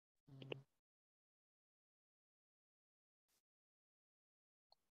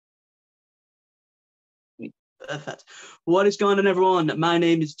Perfect. What is going on, everyone? My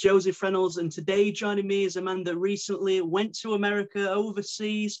name is Joseph Reynolds, and today joining me is a man that recently went to America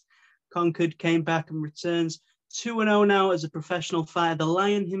overseas, conquered, came back, and returns 2-0 now as a professional fighter. The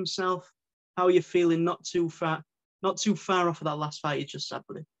Lion himself. How are you feeling? Not too far off of that last fight you just had,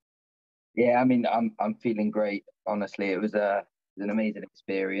 buddy. Yeah, I mean, I'm feeling great. Honestly, it was an amazing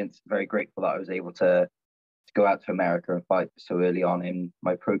experience. Very grateful that I was able to go out to America and fight so early on in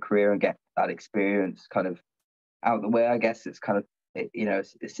my pro career and get that experience kind of out the way. I guess it's kind of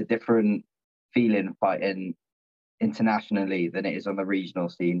it's a different feeling fighting internationally than it is on the regional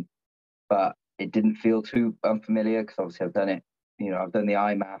scene, but it didn't feel too unfamiliar because obviously I've done it. I've done the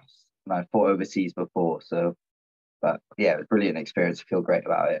IMAFs and I fought overseas before, so. But yeah, it was a brilliant experience. I feel great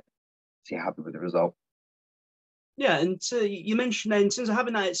about it. So happy with the result. Yeah, and you mentioned in terms of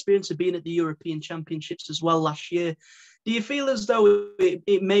having that experience of being at the European Championships as well last year, do you feel as though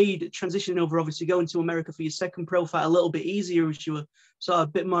it made transitioning over, obviously going to America for your second pro fight, a little bit easier as you were sort of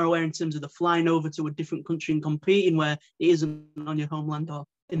a bit more aware in terms of the flying over to a different country and competing where it isn't on your homeland or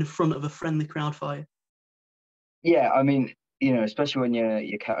in the front of a friendly crowd for you? Yeah, I mean, especially when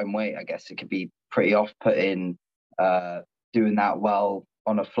you're cutting weight, I guess it could be pretty off-putting doing that well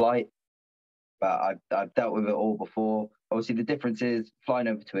on a flight. But I've dealt with it all before. Obviously, the difference is flying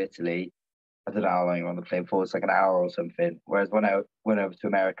over to Italy. I don't know how long you're on the plane for. It's like an hour or something. Whereas when I went over to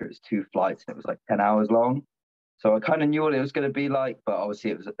America, it was 2 flights and it was like 10 hours long. So I kind of knew what it was going to be like, but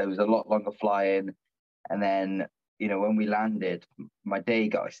obviously it was a lot longer flying. And then when we landed, my day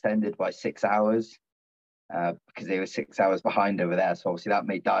got extended by 6 hours because they were 6 hours behind over there. So obviously that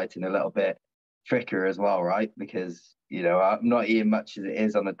made dieting a little bit trickier as well, right? Because I'm not eating much as it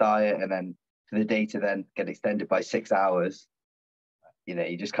is on a diet, and then for the day to then get extended by 6 hours,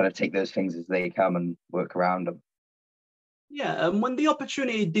 you just kind of take those things as they come and work around them. Yeah, and when the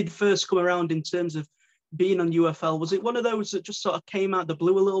opportunity did first come around in terms of being on UFL, was it one of those that just sort of came out the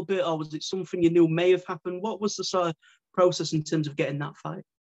blue a little bit, or was it something you knew may have happened? What was the sort of process in terms of getting that fight?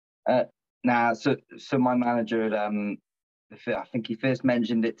 So my manager had, I think he first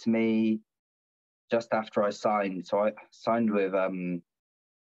mentioned it to me just after I signed. So I signed with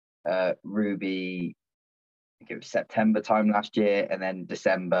Ruby, I think it was September time last year, and then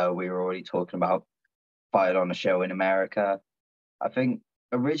December we were already talking about fighting on a show in America. I think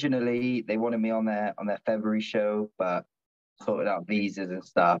originally they wanted me on their February show, but sorted out visas and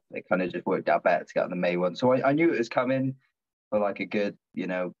stuff. It kind of just worked out better to get on the May one. So I knew it was coming for like a good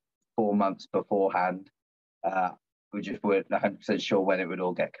 4 months beforehand. We just weren't 100% sure when it would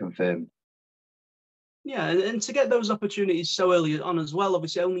all get confirmed. Yeah, and to get those opportunities so early on as well,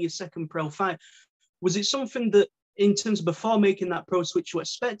 obviously only your second pro fight, was it something that in terms of before making that pro switch you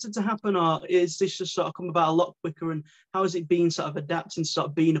expected to happen, or is this just sort of come about a lot quicker? And how has it been sort of adapting to sort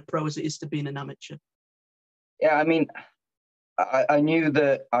of being a pro as it is to being an amateur? Yeah, I mean, I knew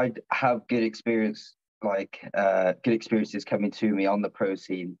that I'd have good experiences coming to me on the pro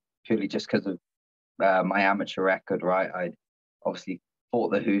scene purely just because of my amateur record, right? I obviously fought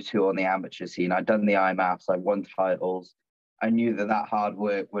the who's who on the amateur scene. I'd done the IMAFs, I won titles. I knew that hard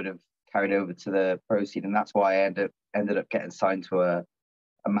work would have carried over to the pro scene, and that's why I ended up getting signed to a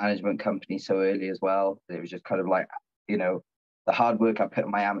management company so early as well. It was just kind of like, the hard work I put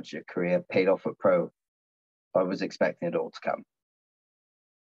in my amateur career paid off at pro. I was expecting it all to come.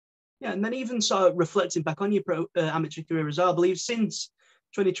 Yeah, and then even sort of reflecting back on your pro amateur career as well, I believe since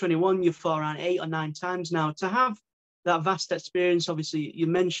 2021, you've fought around 8 or 9 times now. To have that vast experience, obviously, you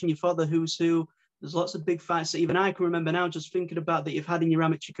mentioned your father who's who. There's lots of big fights that even I can remember now just thinking about that you've had in your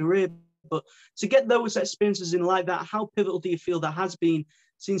amateur career. But to get those experiences in like that, how pivotal do you feel that has been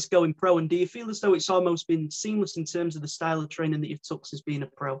since going pro? And do you feel as though it's almost been seamless in terms of the style of training that you've took since being a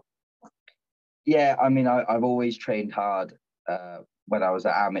pro? Yeah, I mean, I've always trained hard when I was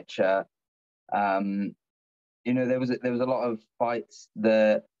an amateur. There was a lot of fights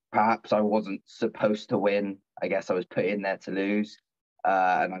that perhaps I wasn't supposed to win. I guess I was put in there to lose.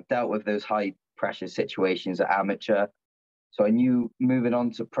 And I've dealt with those high pressure situations at amateur. So I knew moving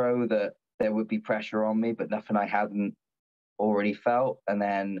on to pro that there would be pressure on me, but nothing I hadn't already felt. And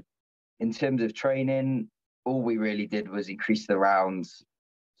then in terms of training, all we really did was increase the rounds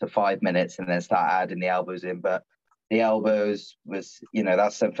to 5 minutes and then start adding the elbows in. But the elbows was,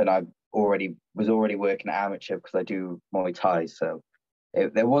 that's something I was already working at amateur because I do Muay Thai. So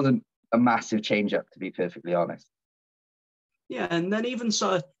there wasn't a massive change up, to be perfectly honest. Yeah, and then even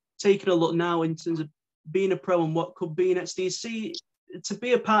sort of taking a look now in terms of being a pro and what could be next, do you see to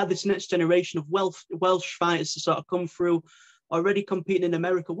be a part of this next generation of Welsh fighters to sort of come through, already competing in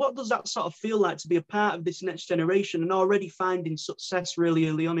America? What does that sort of feel like to be a part of this next generation and already finding success really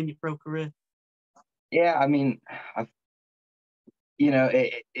early on in your pro career? Yeah, I mean, I,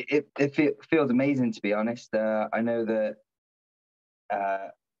 it feels amazing, to be honest. I know that uh,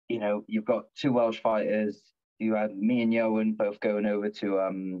 you've got two Welsh fighters. You had me and Ieaun both going over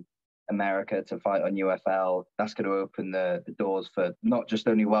to America to fight on UFL. That's going to open the doors for not just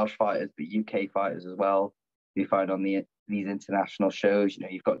only Welsh fighters, but UK fighters as well. You find on these international shows.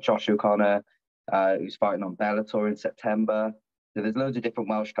 You've got Josh O'Connor, who's fighting on Bellator in September. So there's loads of different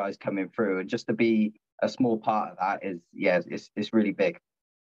Welsh guys coming through, and just to be a small part of that is, yeah, it's really big.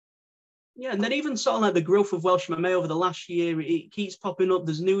 Yeah, and then even sort of like the growth of Welsh MMA over the last year, it keeps popping up.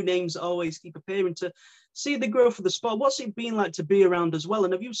 There's new names that always keep appearing. To see the growth of the sport, what's it been like to be around as well?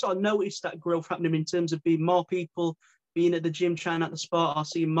 And have you sort of noticed that growth happening in terms of being more people being at the gym, trying out the sport, or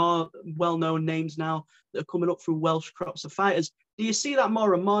seeing more well-known names now that are coming up through Welsh crops of fighters? Do you see that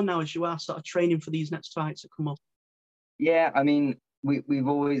more and more now as you are sort of training for these next fights that come up? Yeah, I mean, we've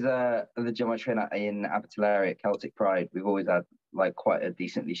always the gym I train at in Abertillery at Celtic Pride, we've always had like quite a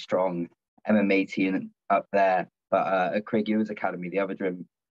decently strong MMA team up there. But at Craig Ewan's Academy, the other gym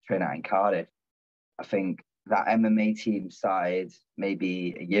train at in Cardiff, I think that MMA team started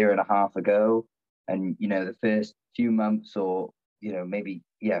maybe a year and a half ago. And the first few months, or maybe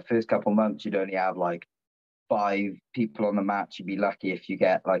first couple months, you'd only have like 5 people on the match. You'd be lucky if you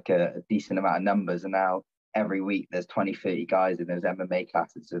get like a decent amount of numbers. And now every week there's 20, 30 guys in those MMA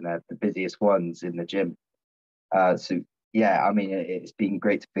classes, and they're the busiest ones in the gym. So yeah, I mean, it's been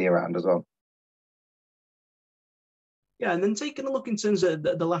great to be around as well. Yeah, and then taking a look in terms of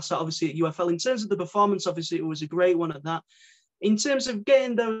the last, obviously at UFL, in terms of the performance, obviously it was a great one at that. In terms of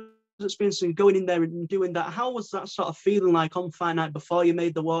getting those experiences and going in there and doing that, how was that sort of feeling like on fight night before you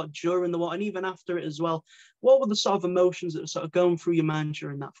made the walk, during the walk, and even after it as well? What were the sort of emotions that were sort of going through your mind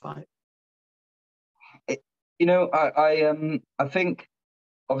during that fight? I think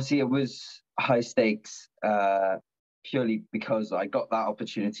obviously it was high stakes, purely because I got that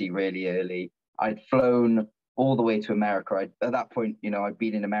opportunity really early. I'd flown all the way to America. At that point, I'd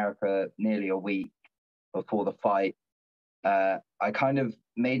been in America nearly a week before the fight. I kind of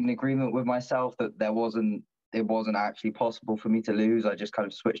made an agreement with myself that it wasn't actually possible for me to lose. I just kind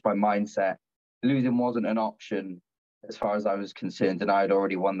of switched my mindset. Losing wasn't an option as far as I was concerned, and I had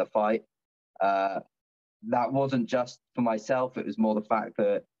already won the fight. That wasn't just for myself. It was more the fact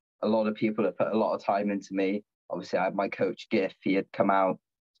that a lot of people had put a lot of time into me. Obviously, I had my coach Giff. He had come out,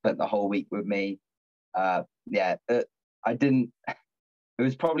 spent the whole week with me. I didn't. It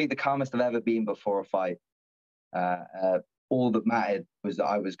was probably the calmest I've ever been before a fight. All that mattered was that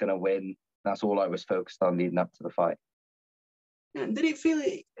I was going to win. That's all I was focused on leading up to the fight. And did it feel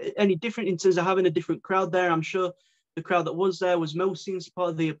any different in terms of having a different crowd there? I'm sure the crowd that was there was mostly in support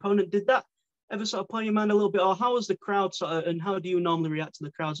of the opponent. Did that ever sort of play your mind a little bit, or how was the crowd sort of, and how do you normally react to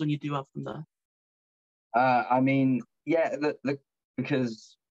the crowds when you do have them there? I mean, yeah,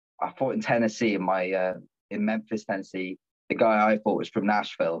 because I fought in Tennessee, in Memphis, Tennessee. The guy I fought was from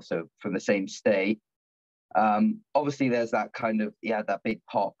Nashville, so from the same state. Obviously, there's that kind of that big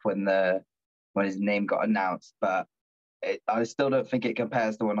pop when his name got announced, but I still don't think it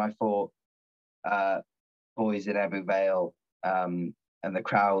compares to when I fought boys in Ebbw Vale, and the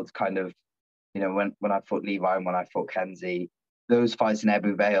crowd kind of, when I fought Levi and when I fought Kenzie, those fights in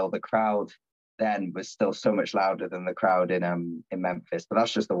Ebbw Vale, the crowd then was still so much louder than the crowd in Memphis. But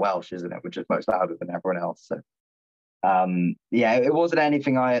that's just the Welsh, isn't it? Which is much louder than everyone else. So it wasn't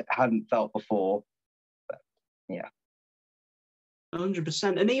anything I hadn't felt before. But, yeah.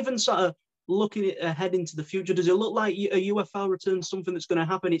 100%. And even sort of looking ahead into the future, does it look like a UFL return something that's going to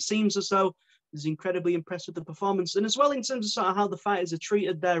happen? It seems as though is incredibly impressed with the performance, and as well in terms of sort of how the fighters are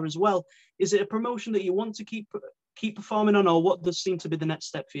treated there as well. Is it a promotion that you want to keep performing on, or what does seem to be the next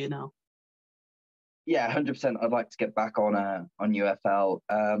step for you now? Yeah, 100%. I'd like to get back on UFL.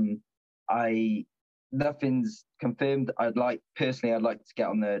 Nothing's confirmed. I'd like to get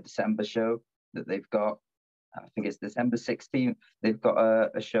on the December show that they've got. I think it's December 16th. They've got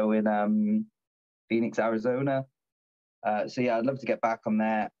a show in Phoenix, Arizona. So yeah, I'd love to get back on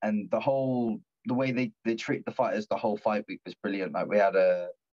there. And the way they treat the fighters the whole fight week was brilliant. Like we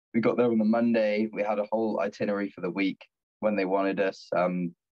got there on the Monday. We had a whole itinerary for the week when they wanted us.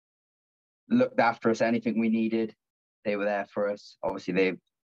 Looked after us, anything we needed, they were there for us. Obviously, they've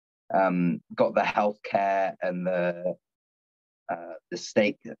got the healthcare and the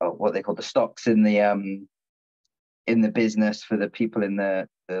stake, or what they call the stocks in the business for the people in the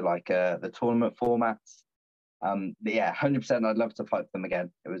tournament formats. But yeah, 100%. I'd love to fight for them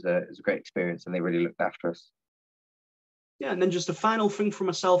again. It was a great experience, and they really looked after us. Yeah, and then just a final thing for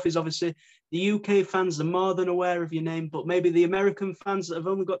myself is obviously the UK fans are more than aware of your name, but maybe the American fans that have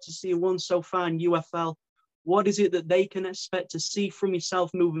only got to see you once so far in UFL, what is it that they can expect to see from yourself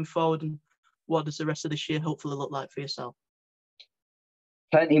moving forward, and what does the rest of this year hopefully look like for yourself?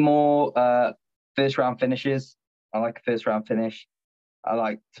 Plenty more first round finishes. I like a first round finish. I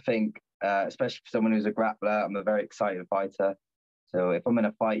like to think, especially for someone who's a grappler, I'm a very excited fighter. So if I'm in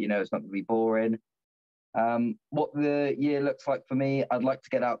a fight, it's not going to be boring. What the year looks like for me, I'd like to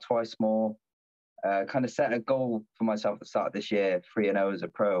get out twice more. Kind of set a goal for myself at the start of this year, 3-0 as a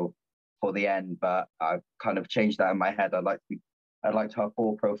pro for the end, but I've kind of changed that in my head. I'd like to have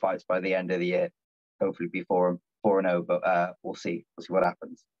 4 pro fights by the end of the year, hopefully be 4-0, but we'll see. We'll see what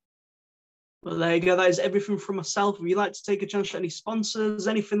happens. Well, there you go. That is everything from myself. If you'd like to take a chance at any sponsors,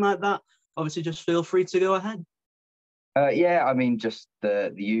 anything like that, obviously just feel free to go ahead. Yeah, I mean, just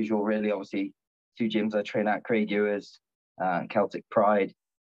the usual, really. Obviously, 2 gyms I train at, Craig Ewers and Celtic Pride.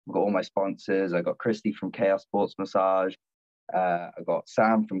 I've got all my sponsors. I got Christy from Chaos Sports Massage. I got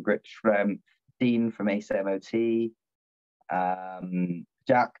Sam from Grip Strength, Dean from Ace MOT,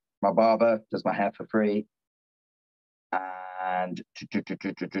 Jack, my barber, does my hair for free. And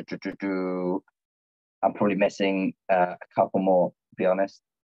I'm probably missing a couple more, to be honest.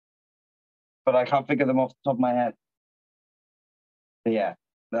 But I can't figure them off the top of my head. But yeah,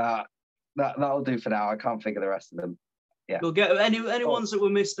 that'll do for now. I can't figure the rest of them. Yeah. We'll get any ones that were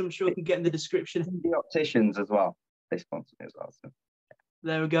missed, I'm sure we can get in the description. The opticians as well. They sponsor me as well. So.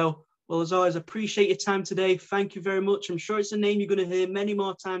 There we go. Well, as always, appreciate your time today. Thank you very much. I'm sure it's a name you're going to hear many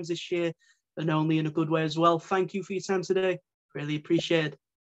more times this year, and only in a good way as well. Thank you for your time today. Really appreciate it.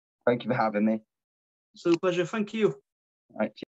 Thank you for having me. So pleasure. Thank you. All right.